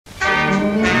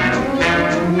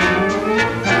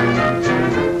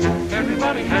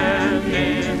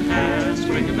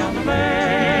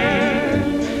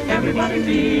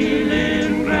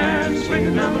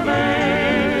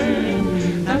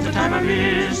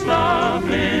miss the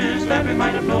bliss that we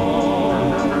might have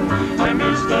known. I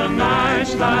miss the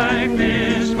nights like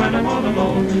this when I'm all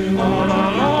alone. All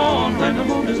alone when the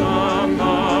moon is on the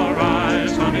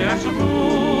rise on the axle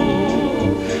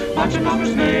blue. Watching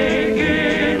lovers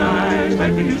naked eyes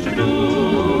like we used to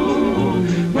do.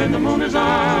 When the moon is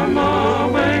on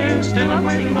the wane, still I'm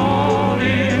waiting all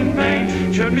in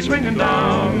vain. Should be swinging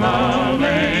down the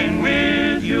lane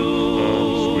with you.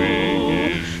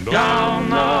 Down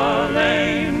the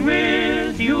lane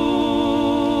with you.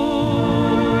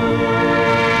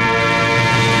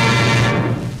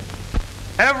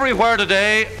 Everywhere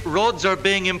today, roads are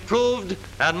being improved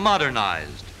and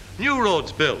modernized. New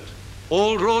roads built,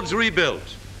 old roads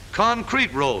rebuilt,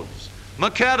 concrete roads,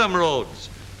 macadam roads,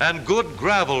 and good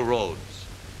gravel roads.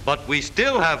 But we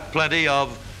still have plenty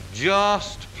of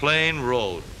just plain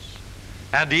roads.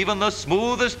 And even the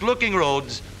smoothest looking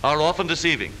roads are often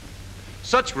deceiving.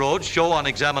 Such roads show on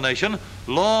examination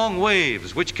long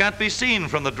waves which can't be seen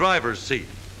from the driver's seat.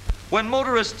 When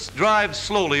motorists drive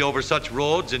slowly over such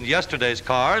roads in yesterday's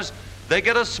cars, they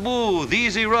get a smooth,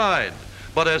 easy ride.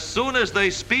 But as soon as they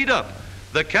speed up,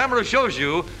 the camera shows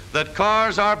you that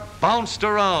cars are bounced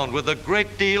around with a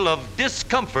great deal of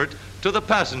discomfort to the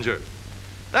passenger.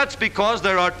 That's because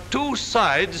there are two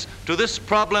sides to this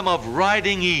problem of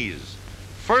riding ease.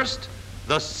 First,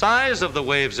 the size of the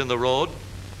waves in the road,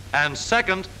 and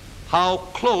second, how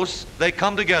close they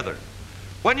come together.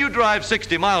 When you drive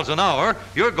 60 miles an hour,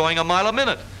 you're going a mile a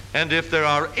minute. And if there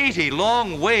are 80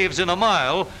 long waves in a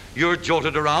mile, you're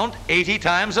jolted around 80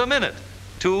 times a minute.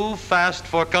 Too fast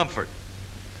for comfort.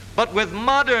 But with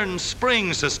modern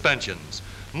spring suspensions,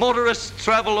 motorists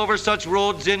travel over such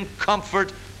roads in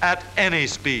comfort at any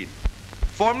speed.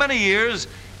 For many years,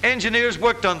 engineers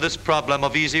worked on this problem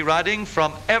of easy riding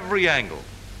from every angle.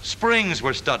 Springs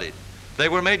were studied. They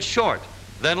were made short,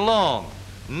 then long,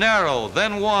 narrow,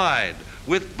 then wide,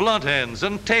 with blunt ends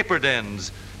and tapered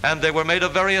ends, and they were made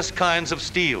of various kinds of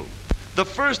steel. The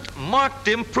first marked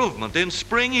improvement in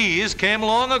spring ease came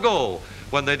long ago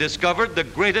when they discovered the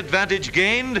great advantage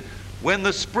gained when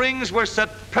the springs were set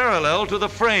parallel to the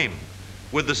frame,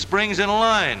 with the springs in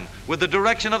line with the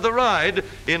direction of the ride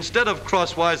instead of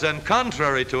crosswise and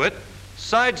contrary to it.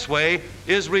 Side sway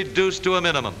is reduced to a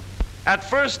minimum. At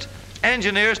first,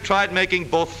 engineers tried making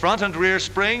both front and rear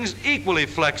springs equally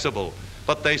flexible,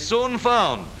 but they soon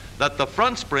found that the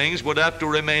front springs would have to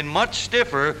remain much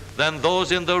stiffer than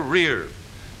those in the rear.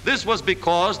 This was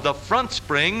because the front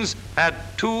springs had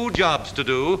two jobs to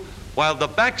do, while the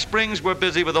back springs were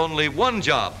busy with only one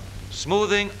job,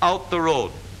 smoothing out the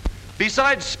road.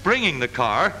 Besides springing the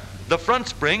car, the front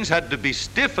springs had to be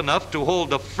stiff enough to hold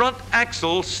the front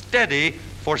axle steady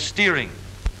for steering.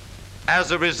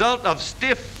 As a result of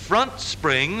stiff front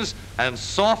springs and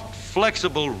soft,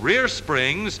 flexible rear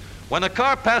springs, when a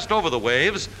car passed over the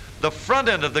waves, the front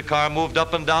end of the car moved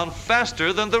up and down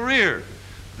faster than the rear.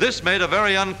 This made a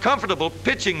very uncomfortable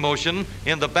pitching motion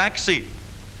in the back seat.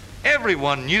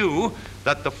 Everyone knew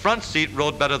that the front seat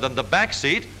rode better than the back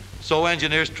seat, so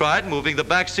engineers tried moving the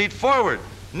back seat forward,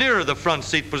 nearer the front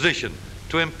seat position,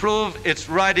 to improve its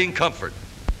riding comfort.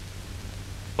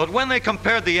 But when they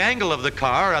compared the angle of the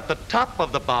car at the top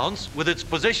of the bounce with its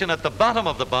position at the bottom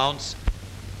of the bounce,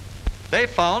 they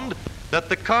found that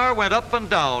the car went up and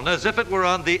down as if it were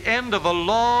on the end of a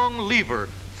long lever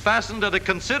fastened at a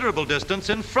considerable distance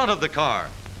in front of the car.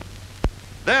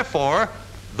 Therefore,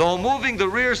 though moving the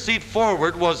rear seat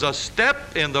forward was a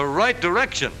step in the right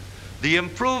direction, the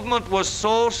improvement was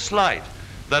so slight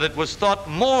that it was thought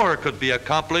more could be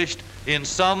accomplished in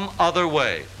some other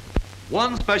way.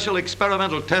 One special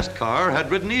experimental test car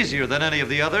had ridden easier than any of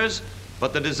the others,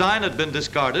 but the design had been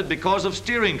discarded because of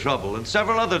steering trouble and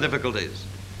several other difficulties.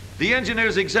 The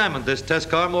engineers examined this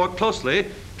test car more closely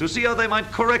to see how they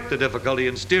might correct the difficulty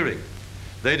in steering.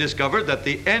 They discovered that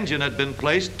the engine had been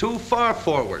placed too far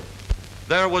forward.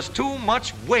 There was too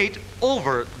much weight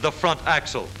over the front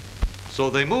axle.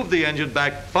 So they moved the engine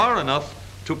back far enough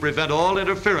to prevent all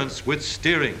interference with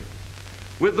steering.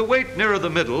 With the weight nearer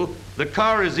the middle, the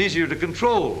car is easier to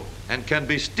control and can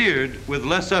be steered with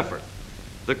less effort.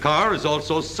 The car is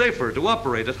also safer to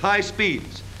operate at high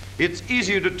speeds. It's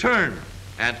easier to turn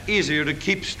and easier to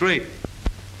keep straight.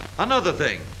 Another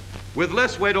thing, with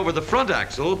less weight over the front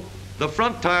axle, the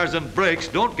front tires and brakes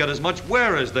don't get as much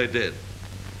wear as they did.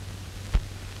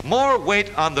 More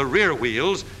weight on the rear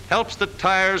wheels helps the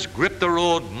tires grip the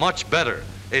road much better,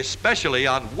 especially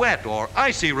on wet or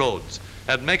icy roads,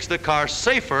 and makes the car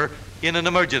safer in an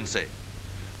emergency.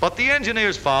 But the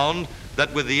engineers found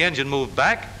that with the engine moved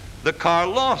back, the car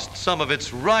lost some of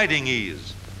its riding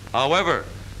ease. However,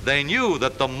 they knew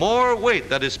that the more weight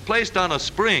that is placed on a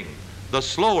spring, the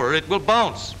slower it will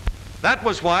bounce. That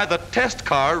was why the test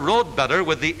car rode better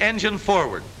with the engine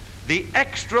forward. The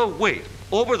extra weight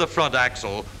over the front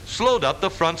axle slowed up the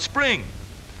front spring.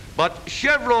 But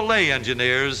Chevrolet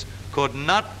engineers could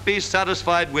not be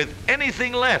satisfied with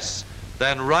anything less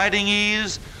than riding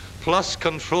ease plus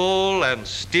control and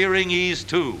steering ease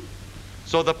too.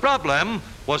 So the problem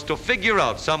was to figure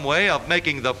out some way of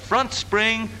making the front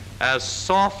spring as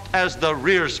soft as the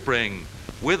rear spring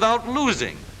without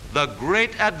losing the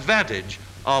great advantage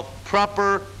of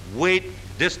proper weight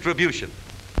distribution.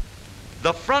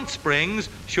 The front springs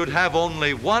should have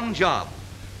only one job.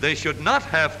 They should not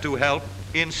have to help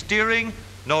in steering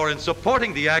nor in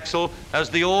supporting the axle as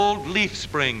the old leaf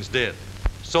springs did.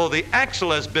 So the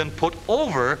axle has been put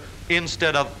over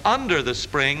instead of under the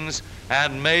springs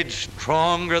and made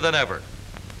stronger than ever.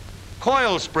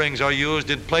 Coil springs are used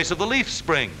in place of the leaf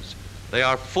springs. They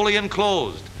are fully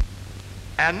enclosed.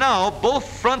 And now both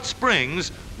front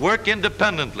springs work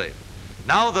independently.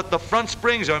 Now that the front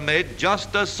springs are made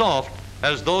just as soft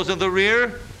as those in the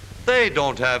rear, they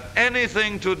don't have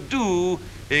anything to do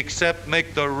except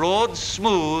make the road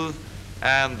smooth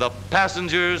and the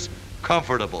passengers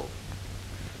comfortable.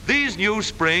 These new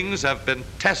springs have been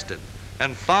tested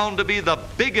and found to be the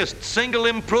biggest single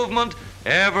improvement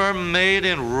ever made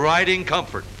in riding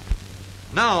comfort.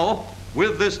 Now,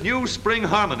 with this new spring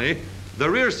harmony, the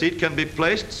rear seat can be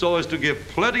placed so as to give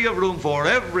plenty of room for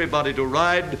everybody to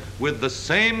ride with the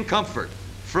same comfort,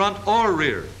 front or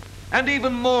rear. And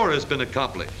even more has been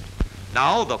accomplished.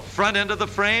 Now the front end of the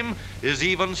frame is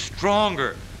even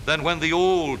stronger than when the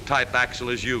old type axle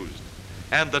is used.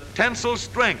 And the tensile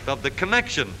strength of the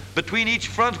connection between each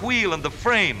front wheel and the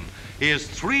frame is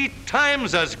 3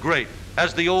 times as great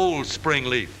as the old spring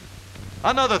leaf.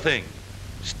 Another thing,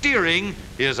 steering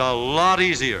is a lot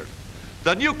easier.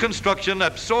 The new construction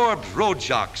absorbs road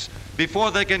shocks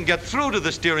before they can get through to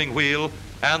the steering wheel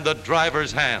and the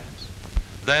driver's hands.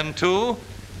 Then too,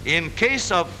 in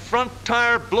case of front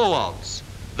tire blowouts,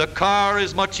 the car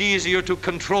is much easier to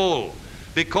control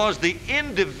because the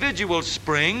individual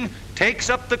spring takes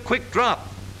up the quick drop.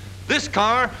 This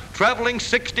car, traveling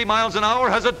 60 miles an hour,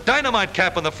 has a dynamite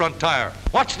cap on the front tire.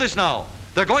 Watch this now.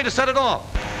 They're going to set it off.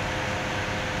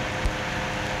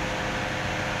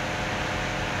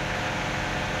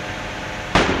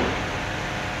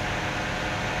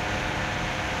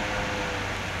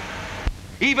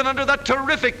 Even under that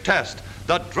terrific test,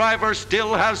 the driver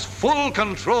still has full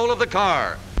control of the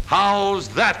car. How's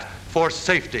that for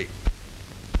safety?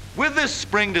 With this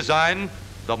spring design,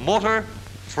 the motor,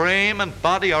 frame, and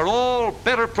body are all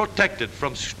better protected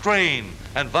from strain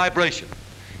and vibration.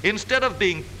 Instead of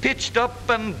being pitched up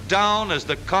and down as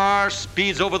the car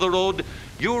speeds over the road,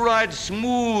 you ride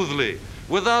smoothly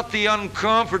without the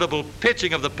uncomfortable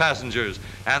pitching of the passengers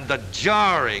and the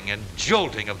jarring and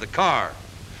jolting of the car.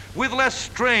 With less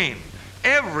strain,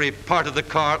 every part of the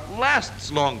car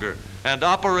lasts longer and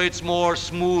operates more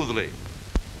smoothly.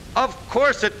 Of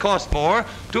course it costs more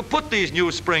to put these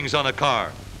new springs on a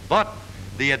car, but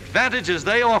the advantages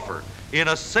they offer in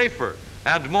a safer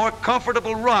and more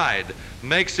comfortable ride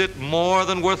makes it more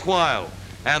than worthwhile,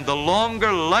 and the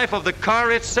longer life of the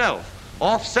car itself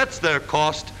offsets their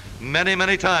cost many,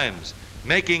 many times,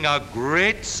 making a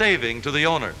great saving to the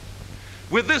owner.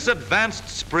 With this advanced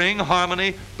spring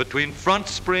harmony between front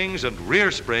springs and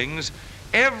rear springs,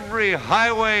 every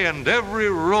highway and every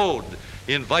road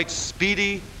invites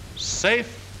speedy,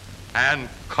 safe, and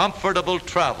comfortable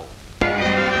travel.